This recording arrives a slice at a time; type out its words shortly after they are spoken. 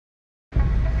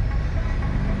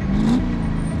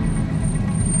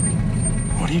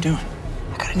What are you doing?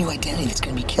 I got a new identity that's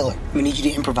gonna be killer. We need you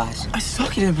to improvise. I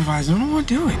suck at improvising. I don't know what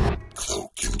to do it.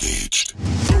 Cloak engaged.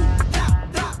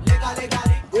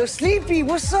 Yo, Sleepy,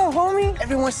 what's up, homie?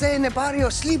 Everyone's saying the barrio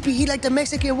Sleepy, he like the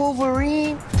Mexican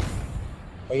Wolverine.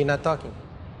 Why you not talking?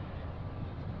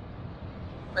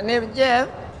 My name is Jeff.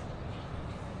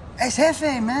 It's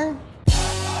Jefe, man.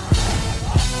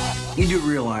 You do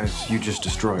realize you just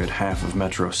destroyed half of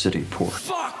Metro City Port.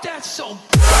 Fuck, that's so...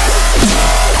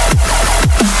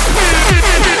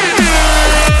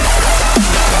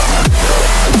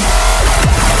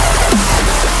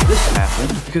 This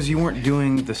happened because you weren't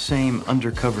doing the same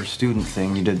undercover student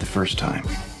thing you did the first time.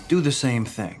 Do the same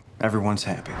thing. Everyone's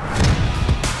happy.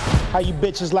 How you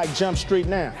bitches like Jump Street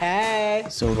now? Hey.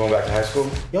 So we're going back to high school?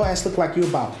 Your ass look like you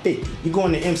about 50. You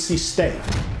going to MC State.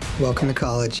 Welcome to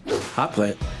college. Hot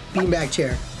plate. Beanbag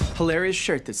chair. Hilarious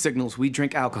shirt that signals we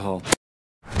drink alcohol.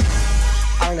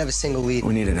 I don't have a single lead.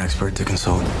 We need an expert to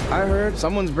consult. I heard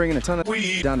someone's bringing a ton of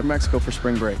weed down to Mexico for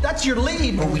spring break. That's your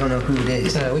lead. But we don't know who it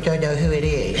is. We don't know who it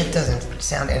is. It doesn't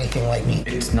sound anything like me.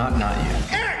 It's not you.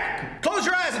 Eric! Close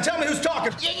your eyes and tell me who's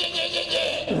talking.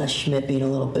 Schmidt being a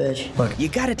little bitch. Look, you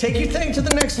gotta take your thing to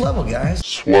the next level, guys.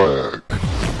 Swag.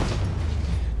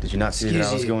 Did you not see that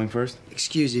I was going first?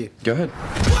 Excuse you. Go ahead.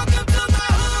 Welcome to my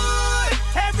hood.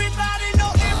 Everybody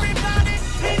know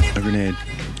everybody. A grenade.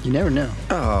 You never know.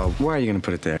 Oh, why are you gonna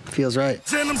put it there? Feels right.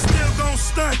 And I'm still gon'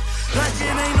 stunt like it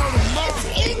ain't no tomorrow.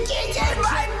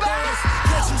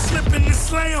 Catch him slipping and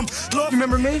slam.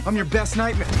 Remember me? I'm your best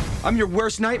nightmare. I'm your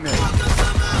worst nightmare.